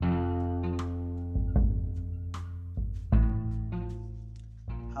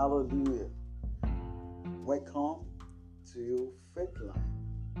Hallelujah. Welcome to Faith Line.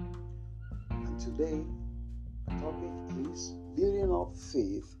 And today, the topic is building up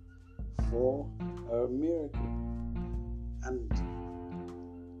faith for a miracle. And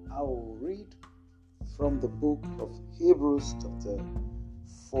I will read from the book of Hebrews chapter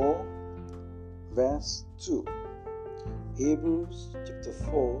 4, verse 2. Hebrews chapter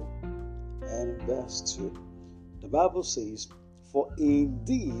 4 and verse 2. The Bible says, "For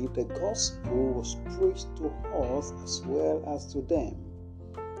indeed the gospel was preached to us as well as to them,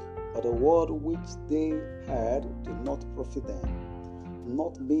 but the word which they heard did not profit them,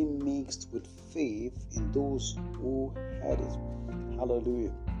 not being mixed with faith in those who heard it."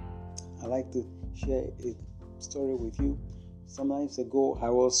 Hallelujah. I like to share a story with you. Some times ago, I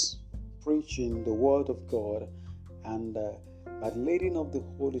was preaching the word of God, and by the leading of the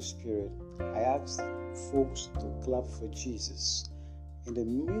Holy Spirit, I asked folks to clap for Jesus. In the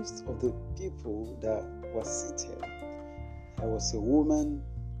midst of the people that were seated, there was a woman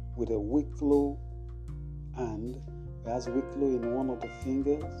with a wicklow hand. She has wicklow in one of the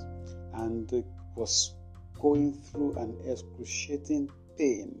fingers and was going through an excruciating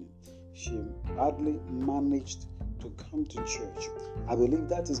pain. She hardly managed to come to church. I believe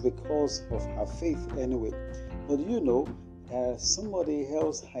that is because of her faith anyway. But there's somebody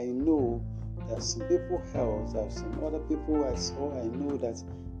else I know. There's some people else. There's some other people I know that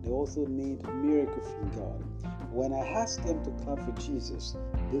they also need a miracle from God. When I asked them to clap for Jesus,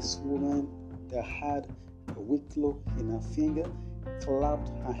 this woman that had a wicklow in her finger clapped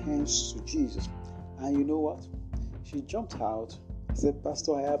her hands to Jesus. And you know what? She jumped out. I said,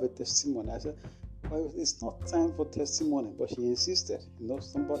 "Pastor, I have a testimony." I said, "Well, it's not time for testimony," but she insisted.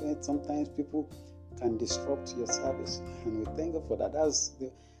 Sometimes people can disrupt your service, and we thank God for that.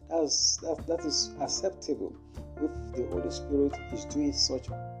 That is acceptable if the Holy Spirit is doing such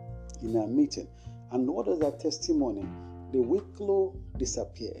in a meeting. And what is that testimony? The wicklow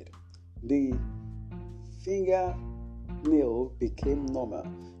disappeared. The fingernail became normal.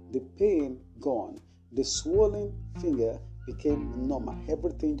 The pain gone. The swollen finger became normal.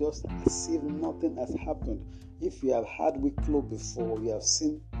 Everything just as if nothing has happened. If you have had wicklow before, you have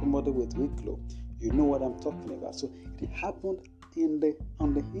seen somebody with wicklow, you know what I'm talking about. So it happened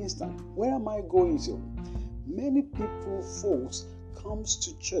on the instant. Where am I going to? Many folks comes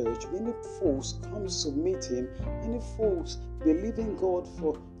to church, many folks comes to meeting, many folks believe in God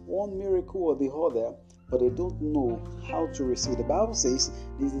for one miracle or the other, but they don't know how to receive. The Bible says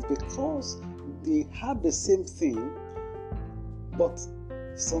this is because they have the same thing, but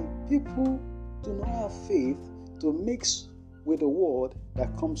some people do not have faith to mix with the word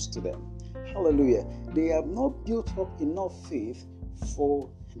that comes to them. Hallelujah. They have not built up enough faith for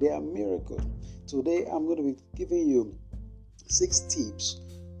their miracle. Today I'm going to be giving you 6 tips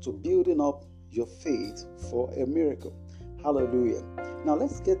to building up your faith for a miracle. Hallelujah. Now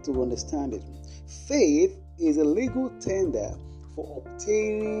let's get to understand it. Faith is a legal tender for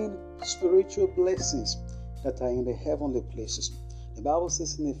obtaining spiritual blessings that are in the heavenly places. The Bible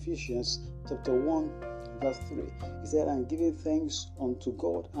says in Ephesians chapter 1 verse 3, he said, "And giving thanks unto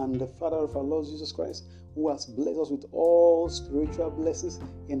God and the Father of our Lord Jesus Christ, who has blessed us with all spiritual blessings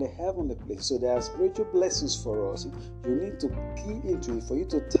in the heavenly place." So there are spiritual blessings for us. You need to key into it. For you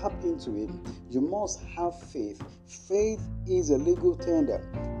to tap into it, you must have faith. Faith is a legal tender.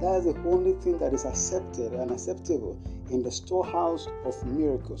 That is the only thing that is accepted and acceptable in the storehouse of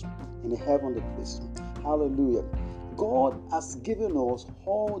miracles in the heavenly place. Hallelujah. God has given us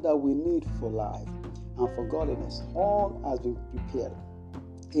all that we need for life and for godliness. All has been prepared.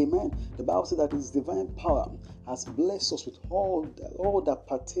 Amen. The Bible says that His divine power has blessed us with all that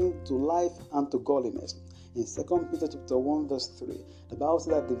pertain to life and to godliness. In 2 Peter chapter 1 verse 3, the Bible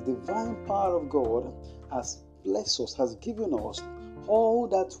says that the divine power of God has blessed us, has given us all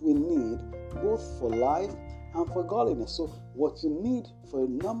that we need, both for life and for godliness. So what you need for a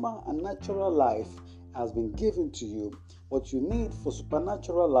normal and natural life has been given to you. What you need for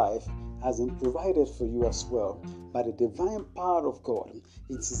supernatural life has been provided for you as well by the divine power of God.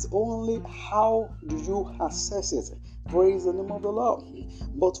 It is only how do you access it. Praise the name of the Lord.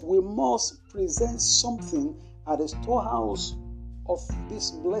 But we must present something at the storehouse of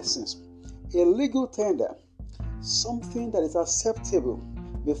these blessings. A legal tender, something that is acceptable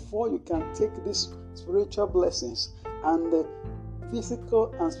before you can take these spiritual blessings and the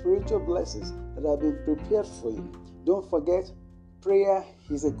physical and spiritual blessings that have been prepared for you. Don't forget, prayer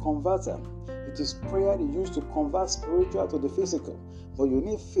is a converter. It is prayer that used to convert spiritual to the physical. But you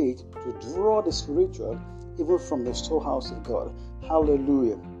need faith to draw the spiritual even from the storehouse of God.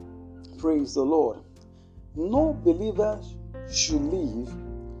 Hallelujah. Praise the Lord. No believer should live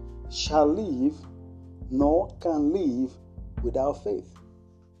shall live, nor can live without faith.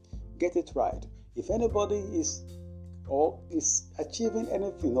 Get it right. If anybody is achieving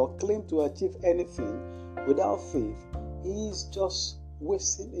anything or claim to achieve anything without faith, he is just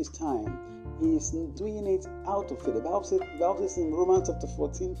wasting his time. He is doing it out of faith. The Bible says in Romans chapter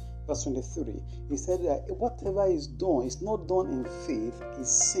 14, verse 23, he said that whatever is done is not done in faith, is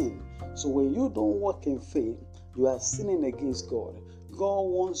sin. So when you don't walk in faith, you are sinning against God. God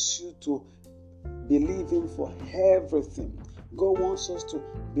wants you to believe Him for everything. God wants us to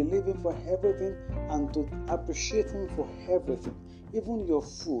believe Him for everything and to appreciate Him for everything. Even your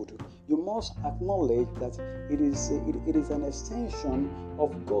food, you must acknowledge that it is an extension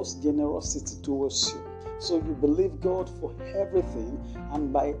of God's generosity towards you. So you believe God for everything,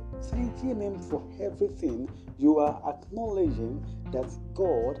 and by thanking Him for everything, you are acknowledging that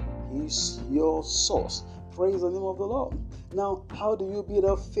God is your source. Praise the name of the Lord. Now, how do you build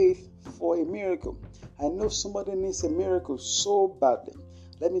up faith for a miracle? I know somebody needs a miracle so badly.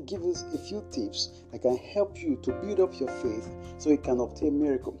 Let me give you a few tips that can help you to build up your faith so you can obtain a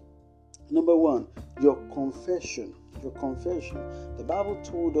miracle. Number one, your confession. Your confession. The Bible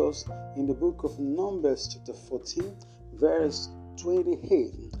told us in the book of Numbers chapter 14, verse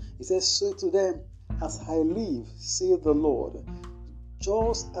 28. It says, "So to them, as I live, saith the Lord,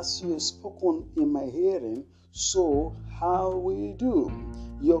 just as you have spoken in my hearing, so how will you do?"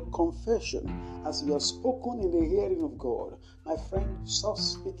 Your confession, as you have spoken in the hearing of God. My friend, stop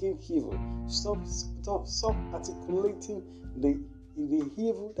speaking evil. Stop articulating the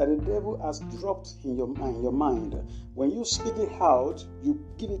evil that the devil has dropped in your mind. When you speak it out, you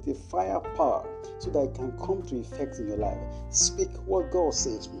give it a firepower so that it can come to effect in your life. Speak what God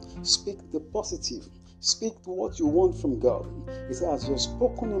says. Speak the positive. Speak what you want from God. He says, as you have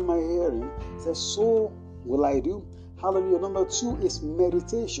spoken in my hearing, he says, so will I do. Hallelujah. Number two is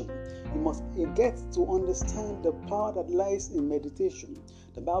meditation. You must get to understand the power that lies in meditation.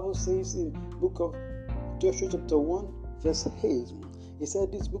 The Bible says in book of Joshua chapter 1, verse 8, it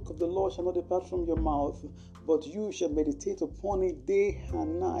said, "This book of the law shall not depart from your mouth, but you shall meditate upon it day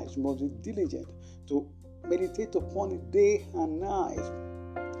and night." You must be diligent to meditate upon it day and night,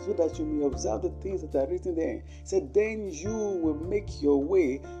 so that you may observe the things that are written there. It said, "Then you will make your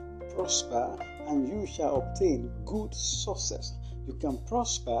way prosper, and you shall obtain good success." You can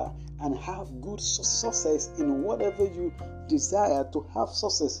prosper and have good success in whatever you desire to have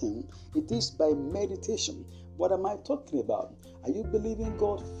success in. It is by meditation. What am I talking about? Are you believing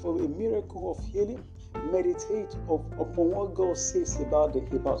God for a miracle of healing? Meditate upon what God says about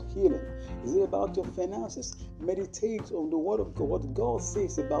healing. Is it about your finances? Meditate on the word of God, what God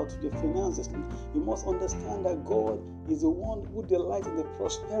says about your finances. You must understand that God is the one who delights in the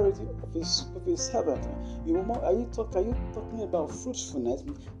prosperity of his servant. Are you talking about fruitfulness?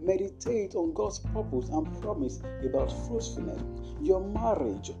 Meditate on God's purpose and promise about fruitfulness. Your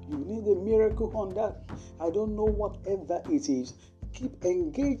marriage, you need a miracle on that. I don't know whatever it is. Keep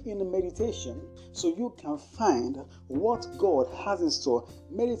engaged in the meditation so you can find what God has in store.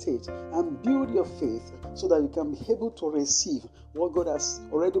 Meditate and build your faith so that you can be able to receive what God has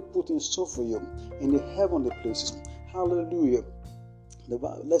already put in store for you in the heavenly places. Hallelujah.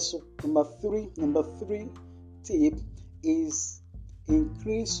 Let's number three tip is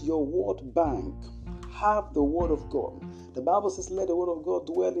increase your word bank. Have the word of God. The Bible says, "Let the word of God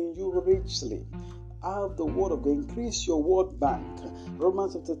dwell in you richly." Have the word of God. Increase your word bank.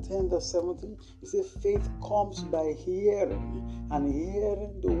 Romans chapter 10, verse 17. It says, "Faith comes by hearing, and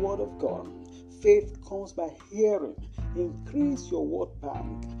hearing the word of God." Faith comes by hearing. Increase your word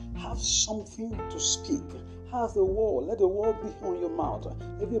bank. Have something to speak. Have the word. Let the word be on your mouth.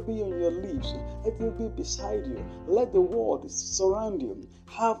 Let it be on your lips. Let it be beside you. Let the word surround you.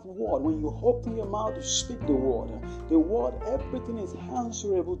 Have word. When you open your mouth, you speak the word. The word, everything is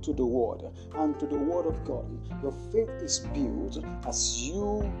answerable to the word and to the word of God. Your faith is built as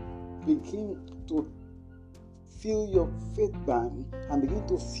you begin to fill your faith bank and begin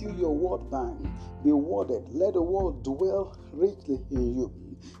to fill your word bank. Be worded. Let the word dwell richly in you.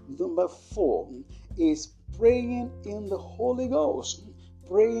 Number 4 is praying in the Holy Ghost.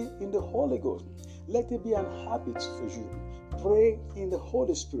 Praying in the Holy Ghost. Let it be an habit for you. Pray in the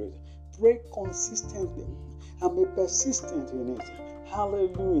Holy Spirit. Pray consistently and be persistent in it.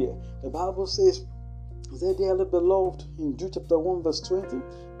 Hallelujah. The Bible says, "Dearly beloved," in Jude chapter 1 verse 20.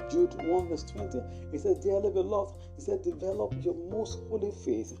 Jude 1 verse 20. It says, "Dearly beloved," it said, "develop your most holy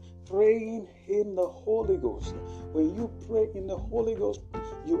faith, praying in the Holy Ghost." When you pray in the Holy Ghost,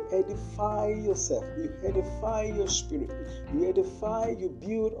 You edify yourself. You edify your spirit. You edify, you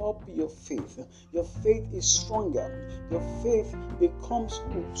build up your faith. Your faith is stronger. Your faith becomes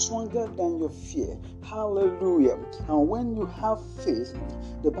stronger than your fear. Hallelujah. And when you have faith,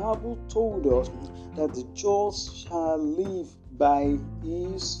 the Bible told us that the just shall live by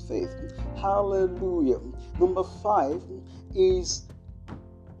his faith. Hallelujah. Number 5 is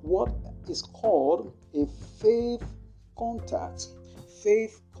what is called a faith contact.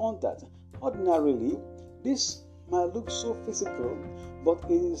 Faith contact. Ordinarily, this might look so physical, but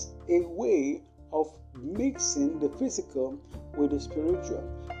it is a way of mixing the physical with the spiritual.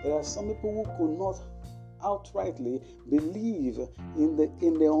 There are some people who could not outrightly believe in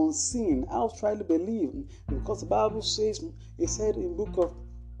the unseen, outrightly believe, because the Bible says, it said in the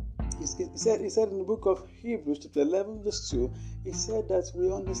book of Hebrews chapter 11 verse 2, it said that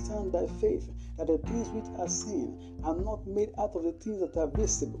we understand by faith that the things which are seen are not made out of the things that are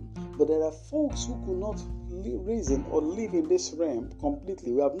visible. But there are folks who could not reason or live in this realm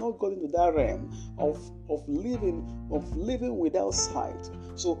completely. We have not got into that realm of living without sight.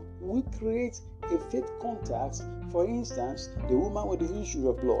 So we create a faith contact. For instance, the woman with the issue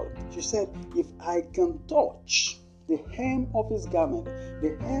of blood, she said, if I can touch the hem of his garment,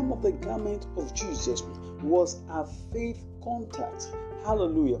 the hem of the garment of Jesus was a faith contact.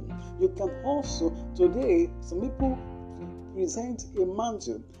 Hallelujah. You can also, today, some people present a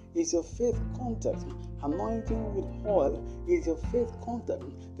mantle. Is your faith contact. Anointing with oil is your faith contact.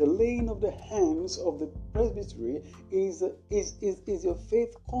 The laying of the hands of the presbytery is your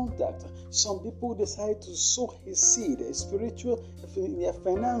faith contact. Some people decide to sow a seed, a spiritual, in their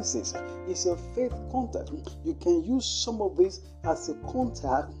finances. Is your faith contact. You can use some of this as a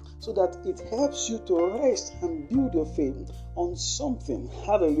contact so that it helps you to rest and build your faith on something.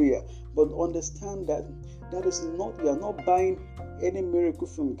 Hallelujah. But understand that is not, you are not buying any miracle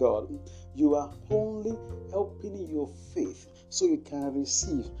from God. You are only helping your faith so you can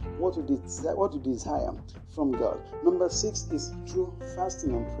receive what you desire from God. Number 6 is through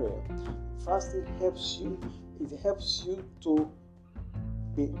fasting and prayer. Fasting helps you. It helps you to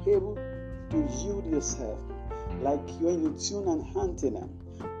be able to yield yourself, like when you tune an antenna,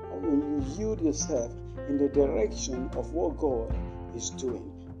 or when you yield yourself in the direction of what God is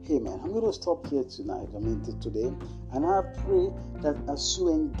doing. Amen. I'm going to stop here today, and I pray that as you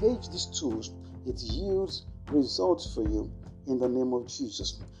engage these tools, it yields results for you in the name of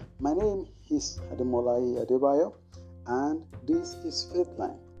Jesus. My name is Ademolayi Adebayo, and this is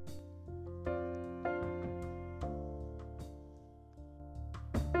Faithline.